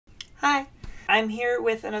Hi. I'm here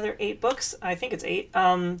with another 8 books, I think it's 8,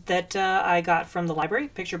 that I got from the library,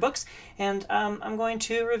 picture books, and I'm going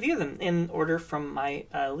to review them in order from my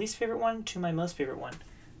least favorite one to my most favorite one.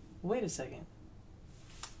 Wait a second.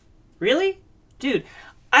 Really? Dude,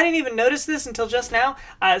 I didn't even notice this until just now.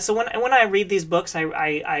 So when I read these books,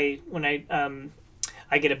 I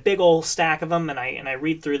get a big old stack of them, and I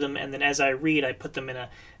read through them, and then as I read, I put them in a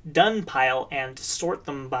done pile and sort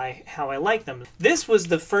them by how I like them. This was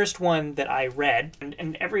the first one that I read,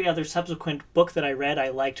 and every other subsequent book that I read I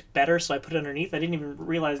liked better, so I put it underneath. I didn't even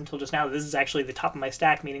realize until just now that this is actually the top of my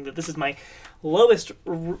stack, meaning that this is my lowest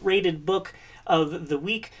rated book of the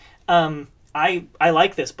week. I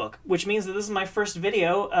like this book, which means that this is my first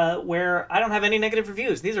video where I don't have any negative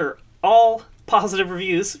reviews. These are all positive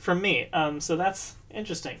reviews from me, so that's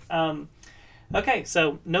interesting. Okay,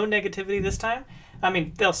 so no negativity this time. I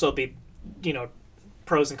mean, there'll still be, you know,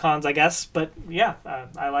 pros and cons, I guess, but yeah,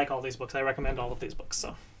 I like all these books. I recommend all of these books.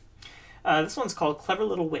 So this one's called Clever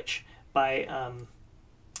Little Witch by,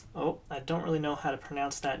 oh, I don't really know how to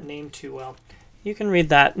pronounce that name too well. You can read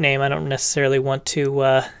that name. I don't necessarily want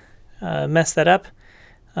to mess that up.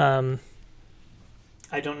 I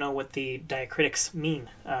don't know what the diacritics mean.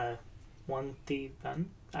 I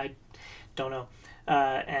don't know.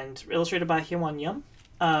 And illustrated by Hyewon Yum.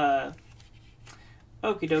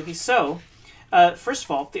 Okie dokie. So, first of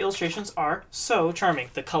all, the illustrations are so charming.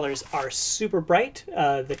 The colors are super bright.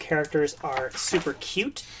 The characters are super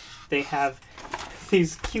cute. They have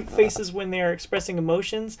these cute faces when they are expressing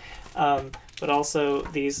emotions, but also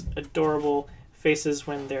these adorable faces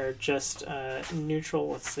when they're just neutral.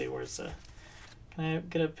 Let's see, where's the... Can I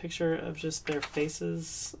get a picture of just their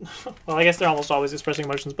faces? Well, I guess they're almost always expressing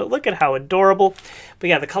emotions, but look at how adorable. But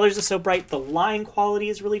yeah, the colors are so bright. The line quality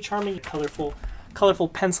is really charming. Colorful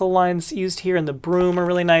pencil lines used here, and the broom are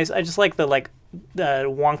really nice. I just like the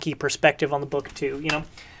wonky perspective on the book too, you know?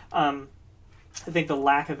 I think the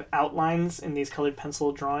lack of outlines in these colored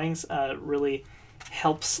pencil drawings really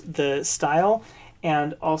helps the style.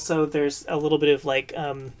 And also there's a little bit of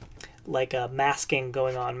masking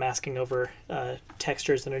going on, masking over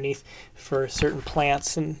textures underneath for certain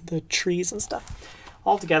plants and the trees and stuff.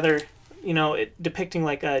 Altogether, you know, depicting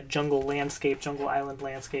like a jungle island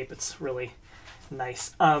landscape. It's really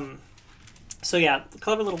nice. So yeah,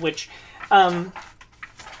 Clever Little Witch.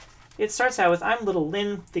 It starts out with, I'm Little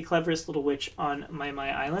Lin, the cleverest little witch on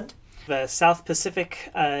my island. The South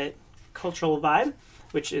Pacific cultural vibe,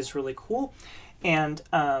 which is really cool. And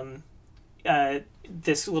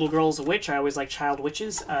this little girl's a witch. I always like child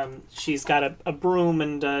witches. She's got a broom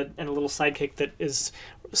and a little sidekick that is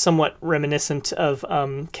somewhat reminiscent of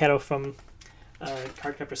Kato from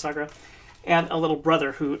Cardcaptor Sakura, and a little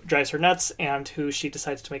brother who drives her nuts and who she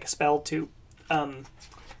decides to make a spell to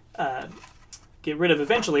get rid of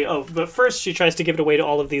eventually. Oh, but first she tries to give it away to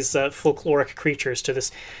all of these folkloric creatures, to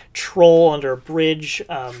this troll under a bridge,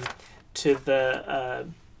 to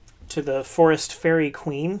the forest fairy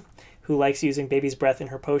queen, who likes using baby's breath in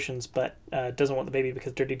her potions, but doesn't want the baby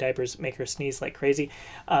because dirty diapers make her sneeze like crazy.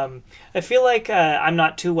 I feel like I'm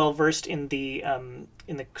not too well versed in the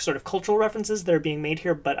sort of cultural references that are being made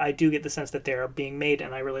here, but I do get the sense that they are being made,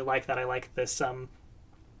 and I really like that. I like this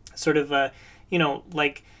sort of you know,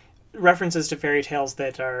 like references to fairy tales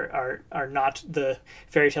that are not the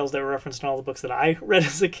fairy tales that were referenced in all the books that I read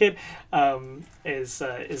as a kid.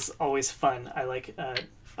 Is always fun. I like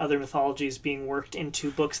other mythologies being worked into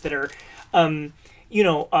books that are, you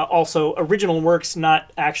know, also original works,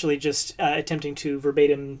 not actually just attempting to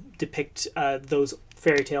verbatim depict those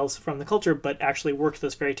fairy tales from the culture, but actually work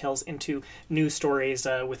those fairy tales into new stories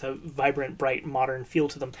with a vibrant, bright, modern feel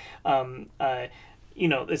to them. You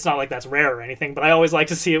know, it's not like that's rare or anything, but I always like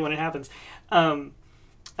to see it when it happens. Like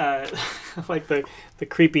the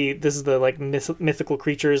creepy, this is the like mythical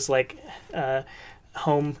creatures, like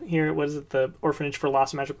home here. What is it? The orphanage for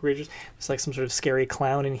lost magical creatures. It's like some sort of scary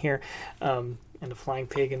clown in here, and a flying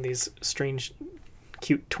pig and these strange,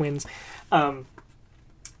 cute twins. Yeah.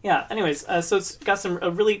 Anyways, so it's got a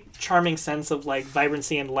really charming sense of like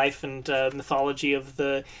vibrancy and life and mythology of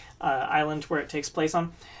the island where it takes place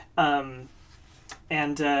on.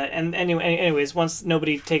 Anyways, once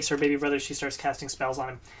nobody takes her baby brother, she starts casting spells on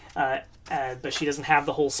him. But she doesn't have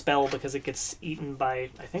the whole spell because it gets eaten by,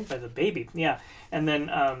 I think, by the baby. Yeah. And then,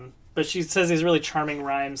 but she says these really charming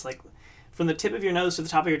rhymes, like, from the tip of your nose to the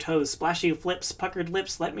top of your toes, splashy flips, puckered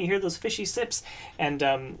lips, let me hear those fishy sips. And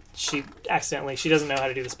she doesn't know how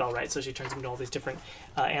to do the spell right, so she turns into all these different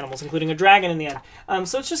animals, including a dragon in the end.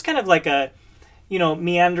 So it's just kind of like a,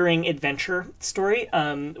 meandering adventure story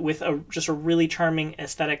with just a really charming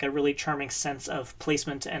aesthetic, a really charming sense of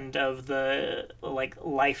placement and of the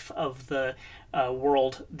life of the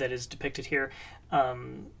world that is depicted here.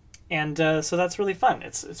 So that's really fun.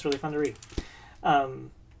 It's really fun to read.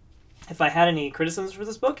 If I had any criticisms for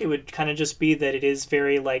this book, it would kind of just be that it is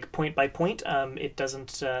very point by point. It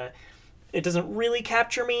doesn't really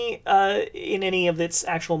capture me in any of its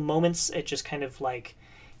actual moments. It just kind of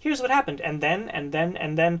here's what happened, and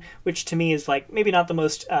then, which to me is maybe not the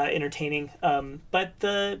most entertaining, but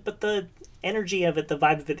the energy of it, the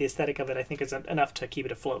vibe of it, the aesthetic of it, I think is enough to keep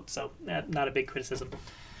it afloat. So not a big criticism.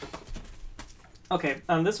 Okay,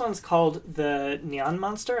 this one's called the Nian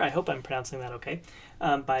Monster. I hope I'm pronouncing that okay.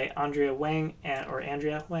 By Andrea Wang,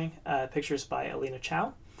 pictures by Alina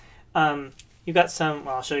Chow. You've got some,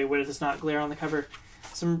 well, I'll show you where does not glare on the cover.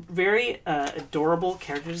 Some very adorable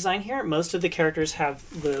character design here. Most of the characters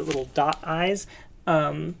have the little dot eyes,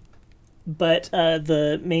 but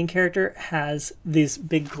the main character has these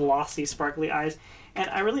big glossy sparkly eyes, and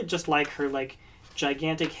I really just like her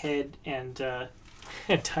gigantic head and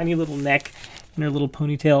tiny little neck and her little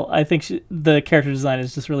ponytail. I think the character design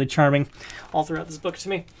is just really charming all throughout this book to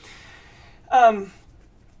me.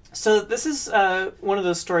 So this is one of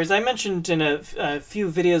those stories I mentioned in a few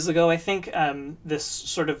videos ago. I think this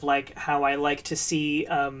sort of how I like to see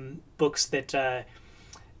books that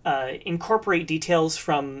incorporate details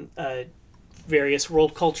from various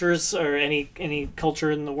world cultures or any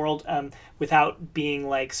culture in the world without being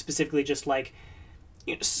specifically just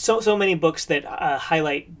so many books that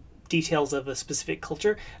highlight details of a specific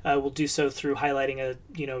culture will do so through highlighting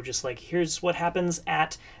just here's what happens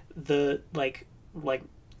at the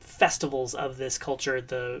festivals of this culture,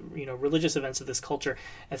 the religious events of this culture,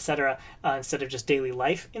 etc., instead of just daily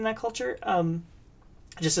life in that culture.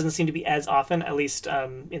 It just doesn't seem to be as often, at least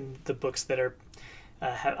in the books that are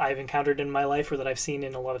I've encountered in my life or that I've seen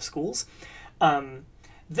in a lot of schools.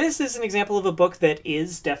 This is an example of a book that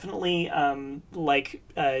is definitely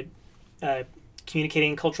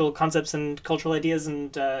communicating cultural concepts and cultural ideas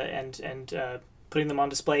and putting them on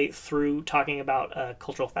display through talking about a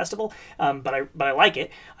cultural festival. But I like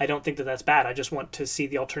it. I don't think that that's bad. I just want to see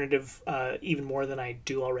the alternative even more than I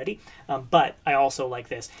do already. But I also like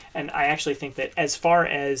this. And I actually think that as far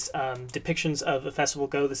as depictions of a festival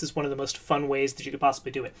go, this is one of the most fun ways that you could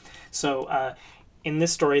possibly do it. So in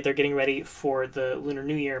this story, they're getting ready for the Lunar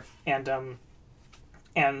New Year, and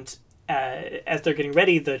as they're getting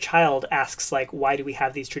ready, the child asks, why do we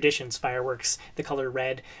have these traditions, fireworks, the color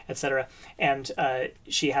red, etc. And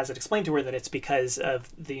she has it explained to her that it's because of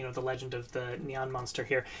the legend of the Nian Monster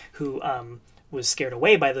here, who was scared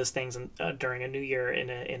away by those things during a New Year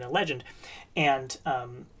in a legend, and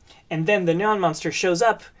then the Nian Monster shows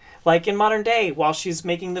up in modern day while she's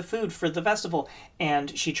making the food for the festival,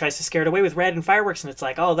 and she tries to scare it away with red and fireworks, and it's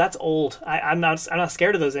oh, that's old. I'm not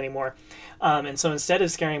scared of those anymore. And so instead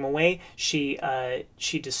of scaring him away, she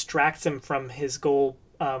distracts him from his goal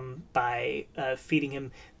by feeding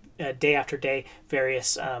him day after day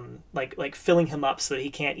various filling him up so that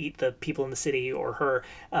he can't eat the people in the city or her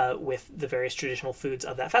with the various traditional foods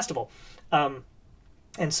of that festival. And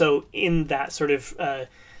so in that sort of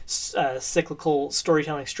cyclical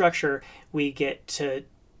storytelling structure, we get to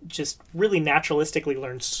just really naturalistically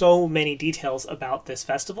learn so many details about this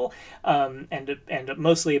festival, and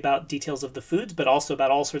mostly about details of the foods, but also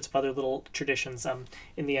about all sorts of other little traditions.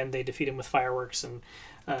 In the end, they defeat him with fireworks and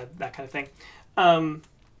that kind of thing. And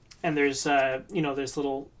there's there's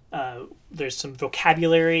some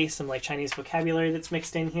vocabulary, some Chinese vocabulary that's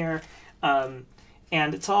mixed in here.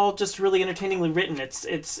 And it's all just really entertainingly written. It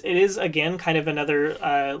is again kind of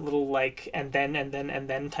another little and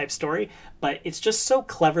then type story, but it's just so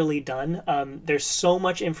cleverly done. There's so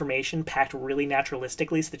much information packed really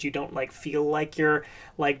naturalistically, so that you don't feel like you're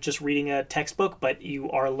just reading a textbook, but you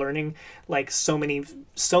are learning so many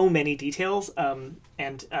details. And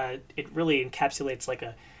it really encapsulates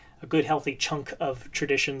a good healthy chunk of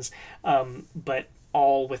traditions, but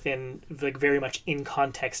all within very much in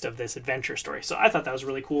context of this adventure story. So I thought that was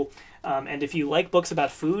really cool. And if you like books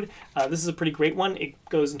about food, this is a pretty great one. It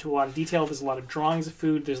goes into a lot of detail. There's a lot of drawings of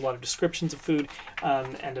food. There's a lot of descriptions of food,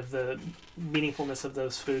 and of the meaningfulness of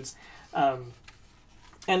those foods.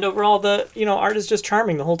 And overall, the art is just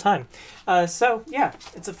charming the whole time. So yeah,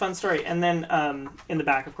 it's a fun story. And then in the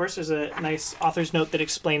back, of course, there's a nice author's note that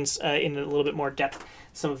explains in a little bit more depth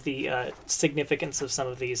some of the significance of some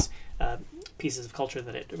of these pieces of culture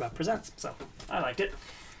that it presents. So I liked it.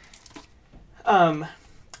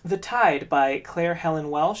 The Tide by Claire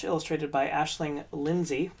Helen Welsh, illustrated by Aisling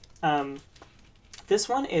Lindsay. this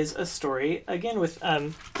one is a story, again, with,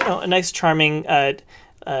 a nice, charming,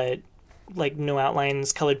 like, no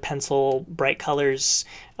outlines, colored pencil, bright colors,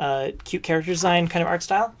 cute character design kind of art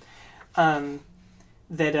style,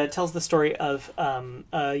 that tells the story of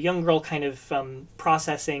a young girl kind of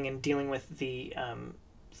processing and dealing with the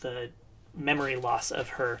memory loss of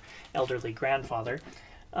her elderly grandfather.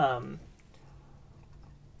 I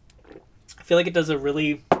feel like it does a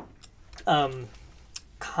really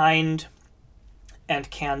kind and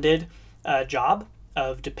candid job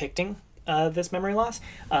of depicting this memory loss.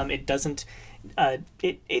 It doesn't.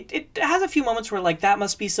 It has a few moments where, like, that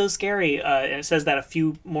must be so scary, and it says that a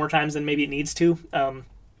few more times than maybe it needs to.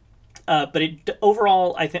 But it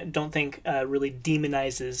overall, don't think really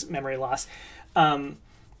demonizes memory loss,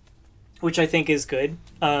 which I think is good.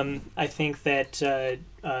 I think that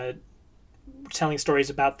telling stories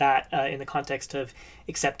about that in the context of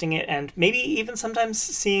accepting it, and maybe even sometimes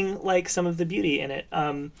seeing, like, some of the beauty in it,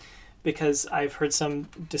 because I've heard some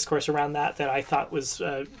discourse around that I thought was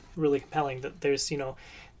really compelling, that there's,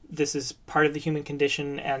 this is part of the human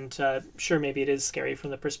condition, and sure, maybe it is scary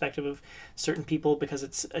from the perspective of certain people because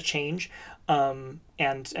it's a change, and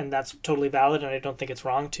that's totally valid, and I don't think it's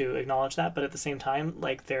wrong to acknowledge that, but at the same time,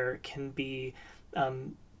 like, there can be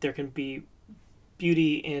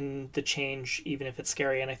beauty in the change, even if it's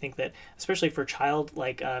scary, and I think that, especially for a child,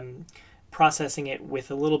 like, processing it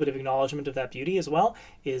with a little bit of acknowledgement of that beauty as well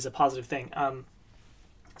is a positive thing.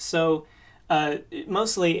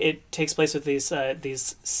 Mostly it takes place with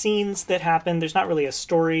these scenes that happen. There's not really a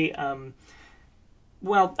story.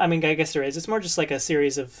 Well, I mean, I guess there is. It's more just like a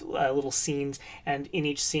series of little scenes, and in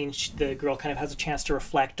each scene, the girl kind of has a chance to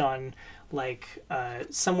reflect on, like,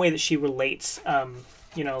 some way that she relates.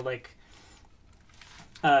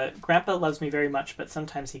 Grandpa loves me very much, but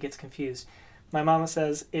sometimes he gets confused. My mama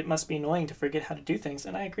says it must be annoying to forget how to do things,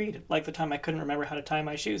 and I agreed. Like the time I couldn't remember how to tie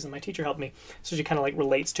my shoes, and my teacher helped me. So she kind of, like,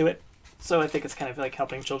 relates to it. So I think it's kind of like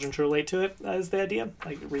helping children to relate to it is the idea,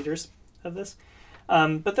 like readers of this.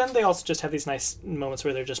 But then they also just have these nice moments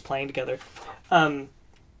where they're just playing together. I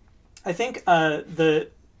think the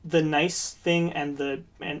nice thing and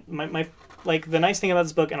my the nice thing about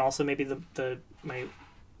this book, and also maybe my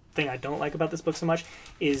thing I don't like about this book so much,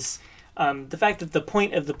 is the fact that the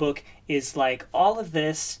point of the book is, like, all of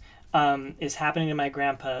this is happening to my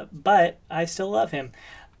grandpa, but I still love him.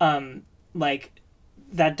 Like,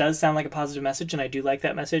 that does sound like a positive message, and I do like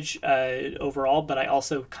that message overall, but I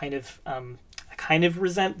also kind of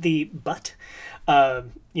resent the but.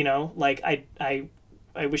 Like, I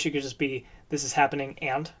wish it could just be, this is happening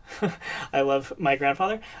and I love my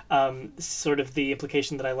grandfather. Sort of the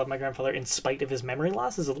implication that I love my grandfather in spite of his memory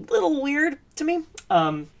loss is a little weird to me.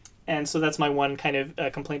 And so that's my one kind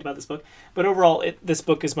of complaint about this book. But overall, this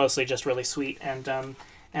book is mostly just really sweet, and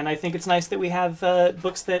I think it's nice that we have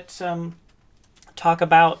books that talk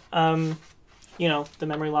about the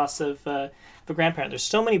memory loss of a grandparent. There's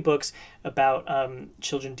so many books about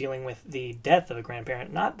children dealing with the death of a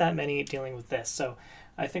grandparent. Not that many dealing with this. So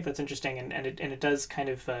I think that's interesting, and it does kind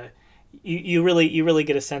of you really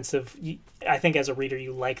get a sense of, I think as a reader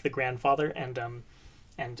you like the grandfather and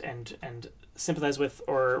sympathize with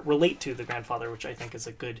or relate to the grandfather, which I think is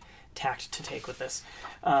a good tact to take with this.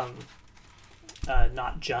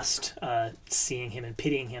 Not just seeing him and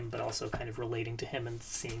pitying him, but also kind of relating to him and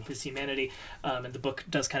seeing his humanity. And the book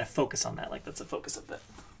does kind of focus on that. Like, that's the focus of it.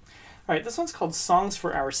 All right, this one's called Songs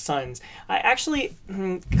for Our Sons. I actually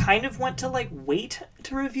kind of want to, like, wait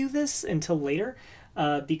to review this until later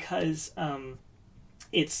because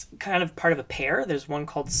it's kind of part of a pair. There's one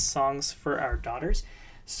called Songs for Our Daughters.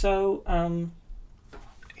 So,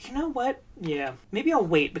 you know what? Yeah, maybe I'll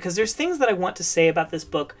wait, because there's things that I want to say about this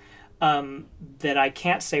book that I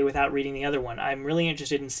can't say without reading the other one. I'm really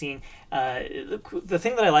interested in seeing the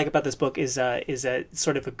thing that I like about this book is a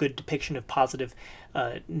sort of a good depiction of positive,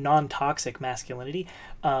 non-toxic masculinity,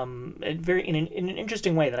 in an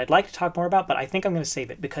interesting way that I'd like to talk more about, but I think I'm going to save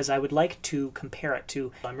it because I would like to compare it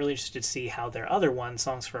to. I'm really interested to see how their other one,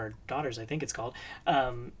 Songs for Our Daughters, I think it's called,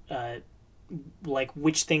 like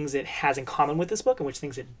which things it has in common with this book and which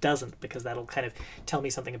things it doesn't, because that'll kind of tell me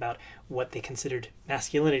something about what they considered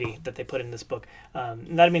masculinity that they put in this book.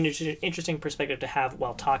 And that'd be an interesting perspective to have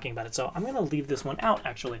while talking about it. So I'm going to leave this one out,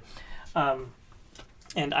 actually.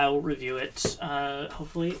 And I'll review it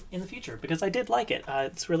hopefully in the future, because I did like it.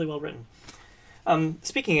 It's really well written.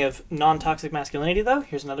 Speaking of non-toxic masculinity, though,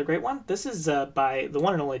 here's another great one. This is by the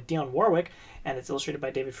one and only Dionne Warwick, and it's illustrated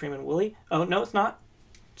by David Freeman Woolley. Oh, no, it's not.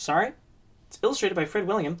 Sorry. It's illustrated by Fred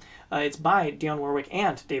William. It's by Dionne Warwick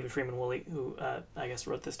and David Freeman Woolley, who I guess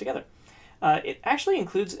wrote this together. It actually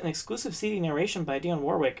includes an exclusive CD narration by Dionne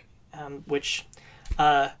Warwick, which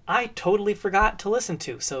I totally forgot to listen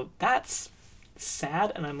to. So that's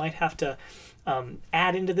sad, and I might have to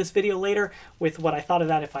add into this video later with what I thought of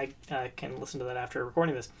that if I can listen to that after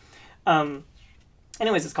recording this.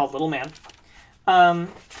 Anyways, it's called Little Man.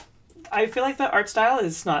 I feel like the art style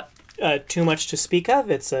is not too much to speak of.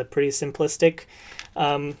 It's a pretty simplistic,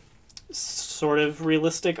 sort of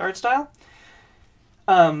realistic art style.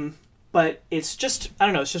 But it's just, I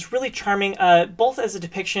don't know, it's just really charming, both as a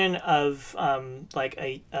depiction of like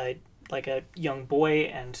a young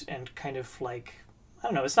boy and kind of like, I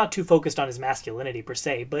don't know, it's not too focused on his masculinity per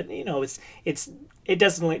se, but it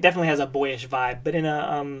definitely has a boyish vibe, but in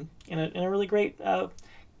a really great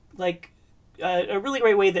like a really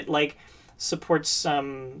great way that like supports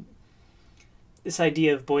this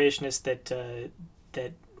idea of boyishness that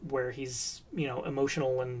where he's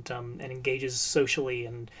emotional and engages socially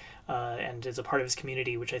and is a part of his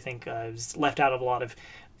community, which I think is left out of a lot of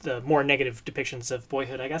the more negative depictions of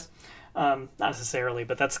boyhood, I guess. Not necessarily,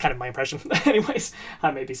 but that's kind of my impression. Anyways,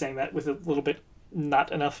 I may be saying that with a little bit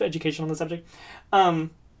not enough education on the subject.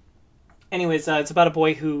 Anyways, it's about a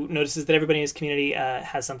boy who notices that everybody in his community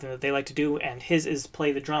has something that they like to do, and his is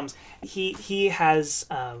play the drums. He has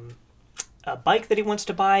a bike that he wants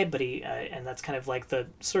to buy, but and that's kind of like the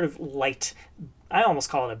sort of light, I almost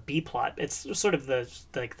call it a B plot. It's sort of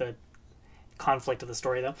the conflict of the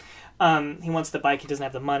story, though. He wants the bike. He doesn't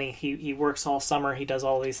have the money. He works all summer. He does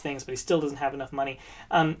all these things, but he still doesn't have enough money.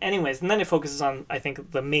 Anyways, and then it focuses on, I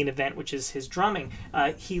think, the main event, which is his drumming.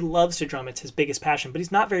 He loves to drum. It's his biggest passion, but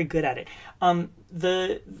he's not very good at it.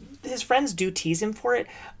 His friends do tease him for it,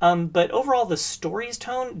 but overall the story's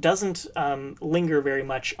tone doesn't linger very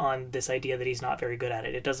much on this idea that he's not very good at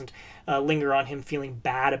it. It doesn't linger on him feeling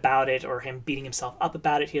bad about it or him beating himself up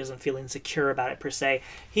about it. He doesn't feel insecure about it per se.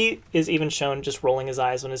 He is even shown just rolling his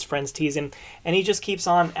eyes when his friends tease him, and he just keeps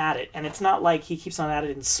on at it. And it's not like he keeps on at it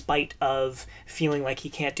in spite of feeling like he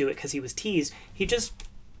can't do it because he was teased. He just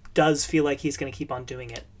does feel like he's going to keep on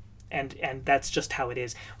doing it. And that's just how it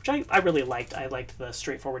is, which I really liked. I liked the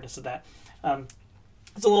straightforwardness of that.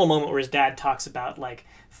 It's a little moment where his dad talks about like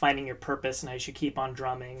finding your purpose and how you should keep on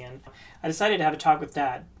drumming. And I decided to have a talk with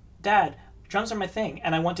Dad. Dad, drums are my thing,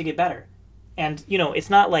 and I want to get better. And it's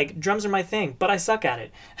not like drums are my thing, but I suck at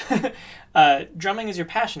it. Drumming is your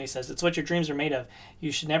passion, he says. It's what your dreams are made of.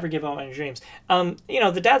 You should never give up on your dreams.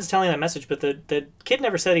 The dad's telling that message, but the kid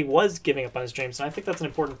never said he was giving up on his dreams. And I think that's an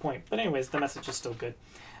important point. But anyways, the message is still good.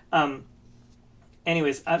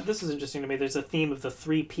 This is interesting to me. There's a theme of the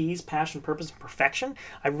 3 Ps: passion, purpose, and perfection.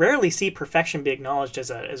 I rarely see perfection be acknowledged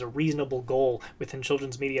as a reasonable goal within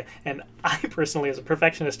children's media, and I personally, as a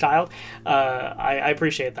perfectionist child, I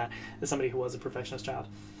appreciate that as somebody who was a perfectionist child.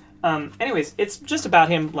 It's just about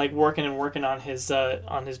him like working on his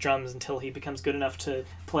drums until he becomes good enough to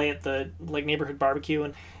play at the neighborhood barbecue,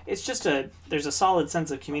 and it's just there's a solid sense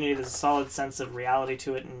of community, there's a solid sense of reality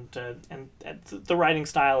to it, and the writing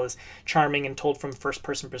style is charming and told from first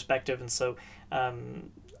person perspective, and so I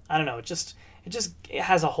don't know, it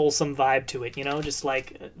has a wholesome vibe to it, just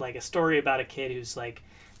like a story about a kid who's like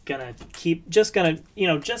gonna keep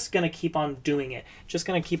on doing it, just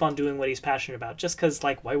gonna keep on doing what he's passionate about, just because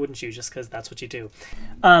why wouldn't you, just because that's what you do.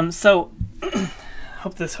 So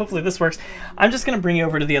hopefully this works. I'm just gonna bring you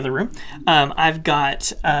over to the other room. I've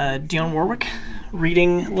got Dionne Warwick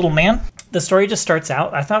reading Little Man. The story just starts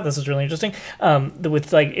out, I thought this was really interesting,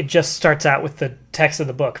 it just starts out with the text of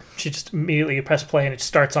the book. She just immediately press play and it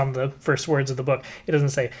starts on the first words of the book. It doesn't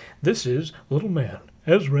say, "This is Little Man,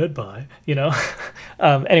 as read by,"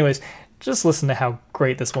 anyways, just listen to how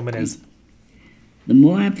great this woman is. The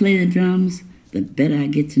more I play the drums, the better I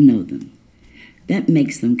get to know them. That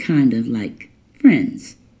makes them kind of like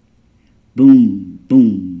friends. Boom,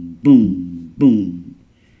 boom, boom, boom.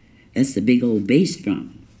 That's the big old bass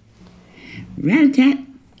drum. Rat-a-tat,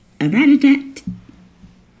 a rat-a-tat.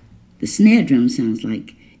 The snare drum sounds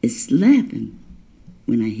like it's slapping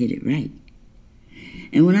when I hit it right.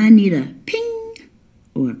 And when I need a ping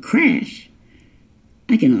or a crash,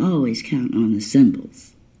 I can always count on the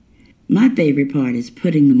cymbals. My favorite part is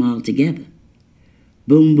putting them all together.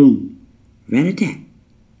 Boom, boom, rat-a-tat,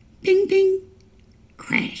 ping, ping,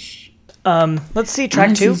 crash. Let's see,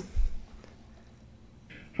 track 2.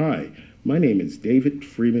 Hi, my name is David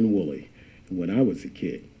Freeman Woolley. And when I was a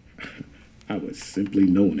kid, I was simply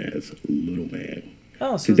known as Little Man.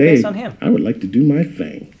 Oh, so Today, it's based on him. I would like to do my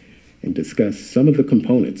thing and discuss some of the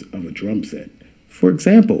components of a drum set. For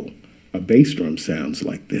example, a bass drum sounds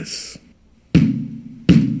like this.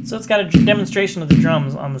 So it's got a demonstration of the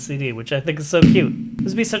drums on the CD, which I think is so cute.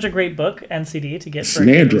 This would be such a great book and CD to get for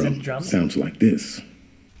Snare kids drum and drums. sounds like this.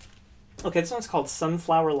 Okay, this one's called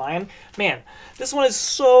Sunflower Lion. Man, this one is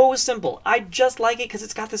so simple. I just like it because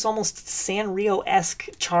it's got this almost Sanrio-esque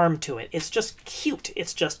charm to it. It's just cute.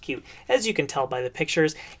 It's just cute. As you can tell by the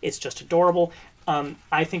pictures, it's just adorable.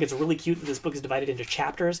 I think it's really cute that this book is divided into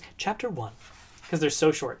chapters. Chapter 1, because they're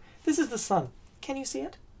so short. This is the sun. Can you see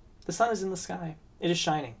it? The sun is in the sky. It is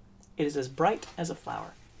shining. It is as bright as a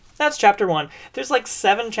flower. That's chapter 1. There's like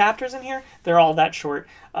 7 chapters in here. They're all that short.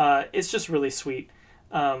 It's just really sweet.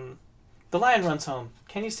 The lion runs home.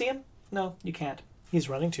 Can you see him? No, you can't. He's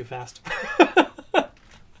running too fast.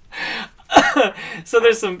 So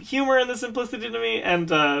there's some humor in the simplicity to me,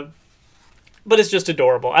 and but it's just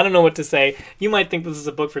adorable. I don't know what to say. You might think this is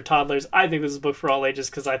a book for toddlers. I think this is a book for all ages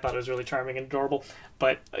because I thought it was really charming and adorable.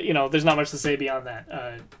 But, you know, there's not much to say beyond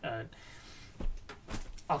that.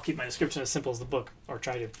 I'll keep my description as simple as the book, or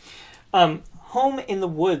try to. Home in the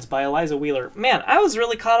Woods by Eliza Wheeler. Man, I was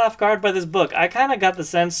really caught off guard by this book. I kind of got the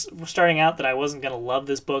sense starting out that I wasn't going to love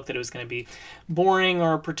this book, that it was going to be boring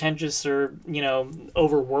or pretentious or, you know,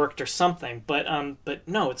 overworked or something. But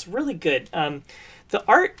no, it's really good. The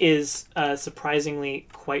art is surprisingly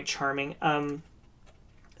quite charming.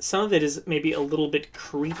 Some of it is maybe a little bit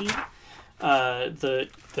creepy. The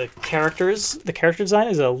character design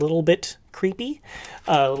is a little bit creepy,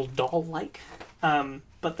 a little doll-like.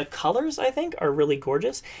 But the colors, I think, are really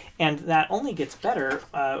gorgeous, and that only gets better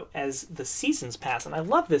as the seasons pass. And I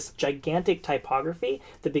love this gigantic typography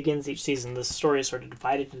that begins each season. The story is sort of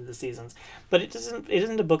divided into the seasons, but it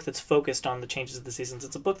isn't a book that's focused on the changes of the seasons.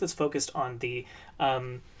 It's a book that's focused on the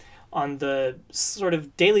sort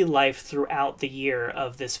of daily life throughout the year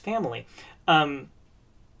of this family.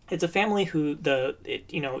 It's a family who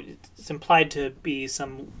it's implied to be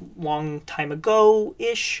some long time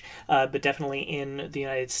ago-ish, but definitely in the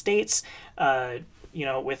United States,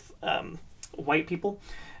 with white people,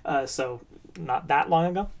 so not that long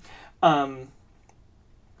ago. And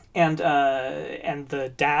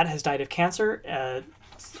the dad has died of cancer.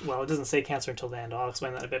 Well, it doesn't say cancer until the end. I'll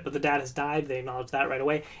explain that a bit. But the dad has died. They acknowledge that right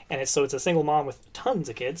away. And it's a single mom with tons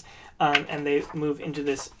of kids. And they move into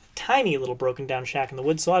this tiny little broken down shack in the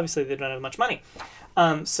woods, so obviously they don't have much money.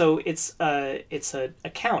 So it's an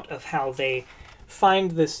account of how they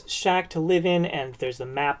find this shack to live in, and there's a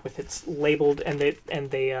map with it's labeled, and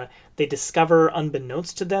they discover,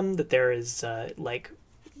 unbeknownst to them, that there is like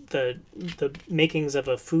the makings of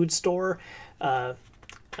a food store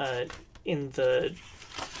in the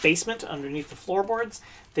basement underneath the floorboards.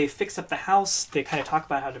 They fix up the house. They kind of talk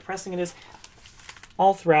about how depressing it is.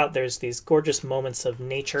 All throughout, there's these gorgeous moments of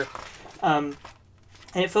nature, and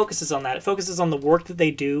it focuses on that. It focuses on the work that they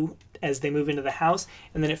do as they move into the house,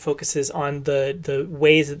 and then it focuses on the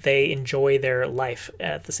ways that they enjoy their life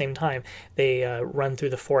at the same time. They run through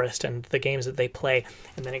the forest and the games that they play,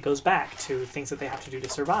 and then it goes back to things that they have to do to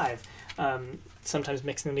survive. Sometimes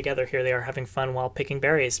mixing them together. Here they are having fun while picking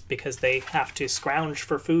berries because they have to scrounge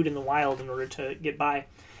for food in the wild in order to get by.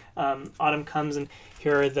 Autumn comes, and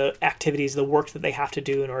here are the activities, the work that they have to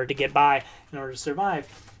do in order to get by, in order to survive.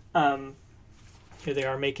 Here they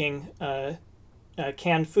are making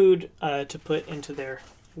canned food to put into their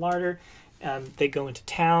larder. They go into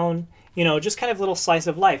town, just kind of a little slice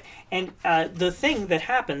of life. And the thing that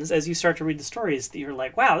happens as you start to read the story is that you're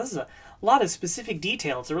like, wow, this is a lot of specific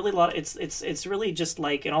detail. It's a really lot. It's really just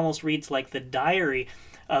like, it almost reads like the diary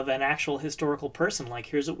of an actual historical person. Like,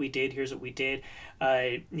 here's what we did, here's what we did.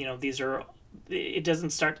 These are, it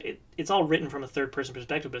doesn't start, it's all written from a third person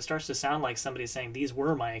perspective, but it starts to sound like somebody's saying, these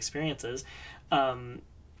were my experiences,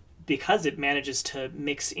 because it manages to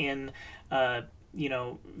mix in,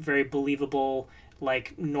 very believable,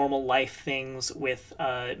 like, normal life things with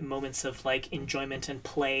moments of, like, enjoyment and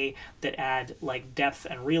play that add, like, depth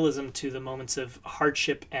and realism to the moments of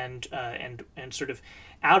hardship and sort of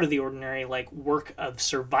out of the ordinary, like, work of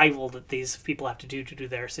survival that these people have to do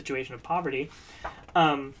their situation of poverty.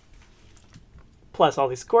 Plus all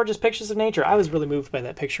these gorgeous pictures of nature. I was really moved by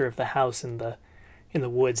that picture of the house in the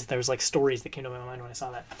woods. There was like stories that came to my mind when I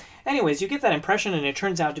saw that. Anyways, you get that impression, and it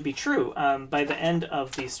turns out to be true. By the end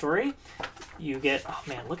of the story, you get, oh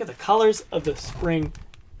man, look at the colors of the spring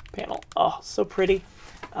panel. Oh, so pretty.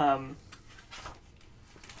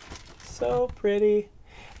 So pretty.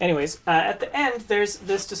 Anyways, at the end, there's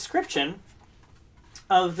this description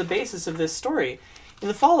of the basis of this story. In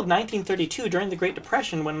the fall of 1932, during the Great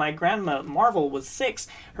Depression, when my grandma Marvel was 6,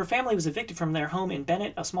 her family was evicted from their home in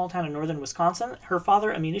Bennett, a small town in northern Wisconsin. Her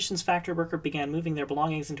father, a munitions factory worker, began moving their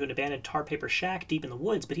belongings into an abandoned tar paper shack deep in the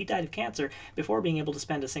woods, but he died of cancer before being able to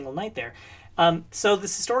spend a single night there. So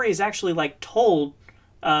this story is actually, like, told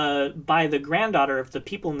by the granddaughter of the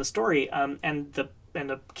people in the story, and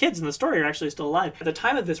the kids in the story are actually still alive. At the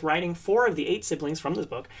time of this writing, 4 of the 8 siblings from this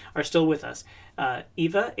book are still with us.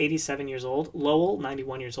 Eva, 87 years old, Lowell,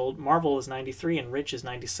 91 years old, Marvel is 93, and Rich is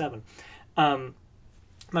 97.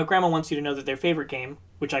 My grandma wants you to know that their favorite game,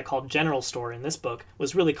 which I called General Store in this book,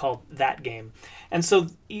 was really called That Game. And so,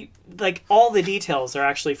 like, all the details are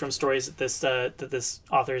actually from stories that this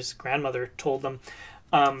author's grandmother told them,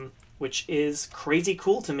 which is crazy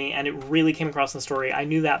cool to me, and it really came across in the story. I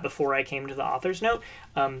knew that before I came to the author's note.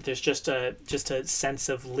 There's just a sense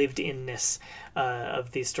of lived-inness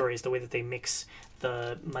of these stories, the way that they mix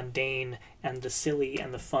the mundane and the silly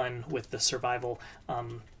and the fun with the survival.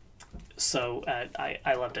 So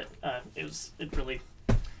I loved it. It really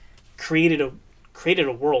created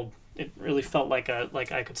a world. It really felt like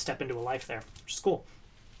I could step into a life there, which is cool.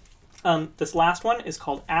 This last one is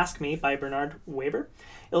called Ask Me by Bernard Weber,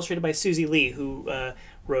 illustrated by Susie Lee, who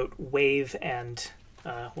wrote Wave and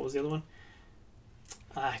what was the other one?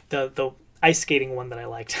 The ice skating one that I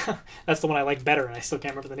liked. That's the one I liked better, and I still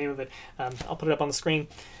can't remember the name of it. I'll put it up on the screen.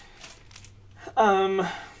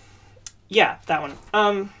 Yeah, that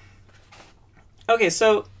one. Okay,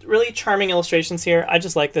 so really charming illustrations here. I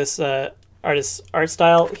just like this artist's art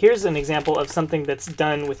style. Here's an example of something that's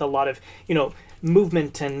done with a lot of,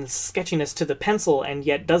 movement and sketchiness to the pencil, and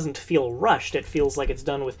yet doesn't feel rushed. It feels like it's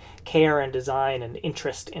done with care and design and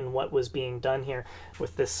interest in what was being done here,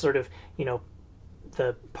 with this sort of,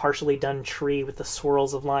 the partially done tree with the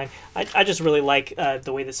swirls of line. I just really like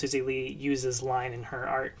the way that Susie Lee uses line in her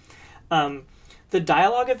art. The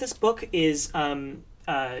dialogue of this book is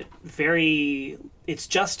it's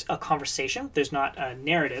just a conversation. There's not a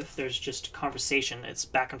narrative, there's just conversation. It's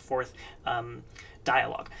back and forth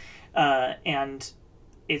dialogue. And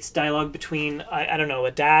it's dialogue between, I don't know,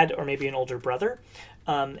 a dad or maybe an older brother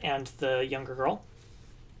and the younger girl.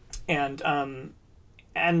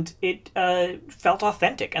 And it felt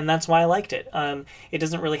authentic, and that's why I liked it. It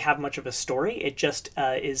doesn't really have much of a story. It just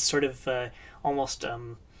is sort of almost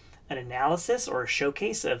an analysis or a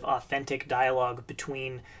showcase of authentic dialogue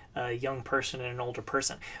between a young person and an older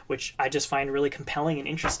person, which I just find really compelling and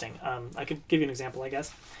interesting. I could give you an example, I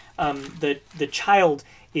guess. The child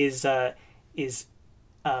is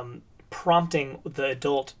prompting the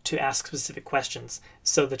adult to ask specific questions.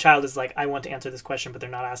 So the child is like, I want to answer this question, but they're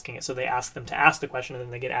not asking it. So they ask them to ask the question, and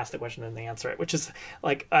then they get asked the question, and then they answer it, which is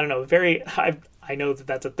like, I don't know, I know that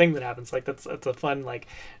that's a thing that happens. Like that's a fun, like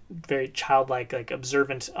very childlike, like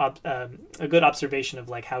observant, a good observation of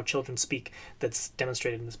like how children speak that's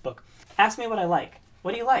demonstrated in this book. Ask me what I like.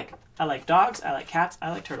 What do you like? I like dogs. I like cats.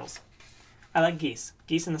 I like turtles. I like geese.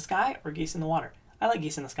 Geese in the sky or geese in the water? I like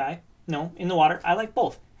geese in the sky. No, in the water. I like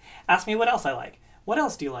both. Ask me what else I like. What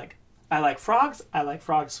else do you like? I like frogs. I like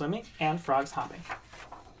frogs swimming and frogs hopping.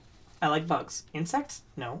 I like bugs. Insects?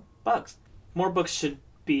 No, bugs. More books should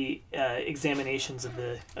be examinations of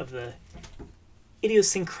the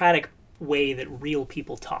idiosyncratic way that real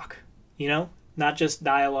people talk, Not just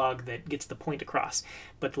dialogue that gets the point across,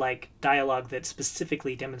 but like dialogue that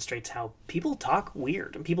specifically demonstrates how people talk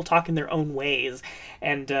weird and people talk in their own ways,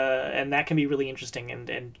 and that can be really interesting.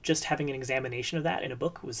 And just having an examination of that in a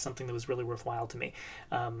book was something that was really worthwhile to me,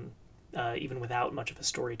 even without much of a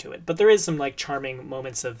story to it. But there is some like charming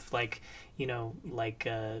moments of like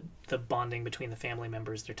the bonding between the family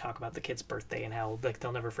members. They talk about the kid's birthday and how like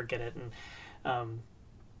they'll never forget it,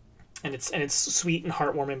 and it's sweet and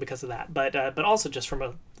heartwarming because of that. But also just from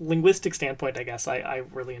a linguistic standpoint, I guess I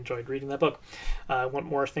really enjoyed reading that book. I want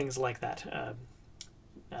more things like that.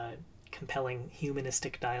 Compelling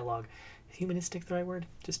humanistic dialogue. Is humanistic the right word?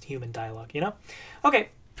 Just human dialogue, Okay.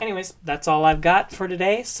 Anyways, that's all I've got for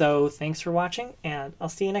today. So thanks for watching, and I'll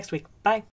see you next week. Bye.